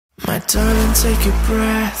Darling, take a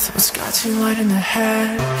breath. What's got you light in the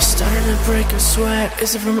head? You're starting to break a sweat.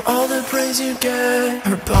 Is it from all the praise you get?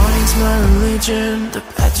 Her body's my religion. The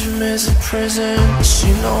bedroom is a prison.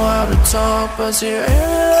 She know how to talk, but she really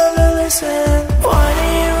love to listen. Why do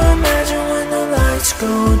you imagine when the lights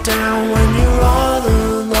go down? When you're all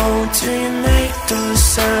alone, do you make those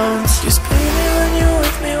sounds? 'Cause baby, when you're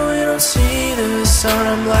with me, we don't see the sun.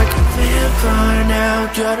 I'm like a vampire now,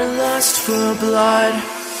 got a lust for blood.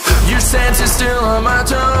 Your scent is still on my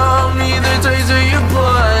tongue, need the taste of your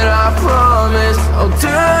blood, I promise I'll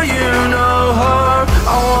do you no harm.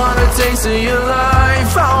 I wanna taste of your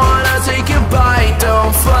life, I wanna take a bite,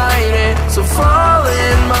 don't fight it, so fall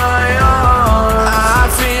in my arms. I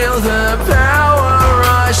feel the power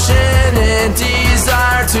rushing in,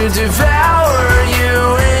 desire to devour you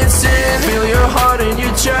instant. Feel your heart in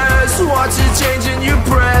your chest, watch it change in your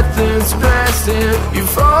breath. It's best if you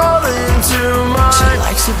fall into mine. She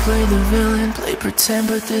likes to play the villain, play pretend,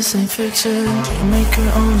 but this ain't fiction. She make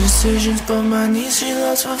her own decisions, but my needs she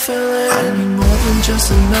loves fulfilling. I need more than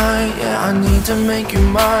just a night, yeah, I need to make you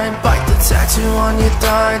mine. Bite the tattoo on your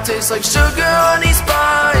thigh, tastes like sugar, honey,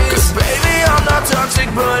 spice. 'Cause baby, I'm not toxic,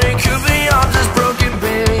 but it could be I'm just broken,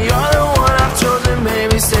 baby. You're the one I've chosen,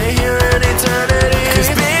 maybe stay here in eternity.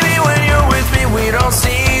 'Cause baby, when you're with me, we don't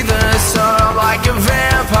see the sun. I'm like a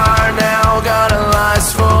vampire now, got a lust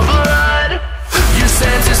for blood. Your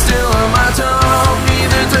scent is still on my tongue, need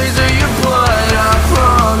the taste of your blood, I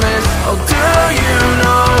promise I'll do you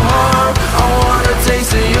no harm. I wanna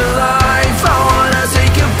taste of your life, I wanna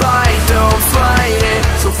take a bite, don't fight it,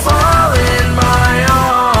 so fall in my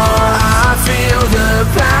arms. I feel the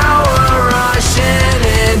power rushing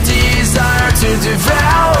in, desire to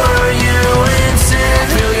devour you instant.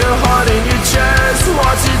 Feel your heart in your chest,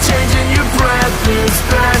 watch it change in your breath. It's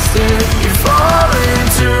best if you fall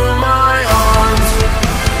into my arms.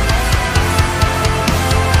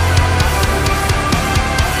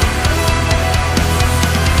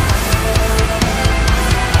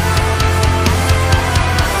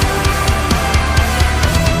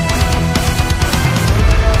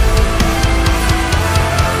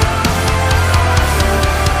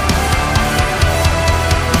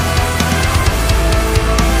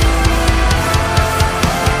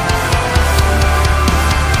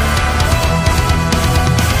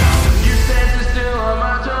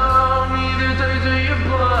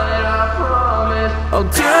 I'll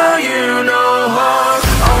do you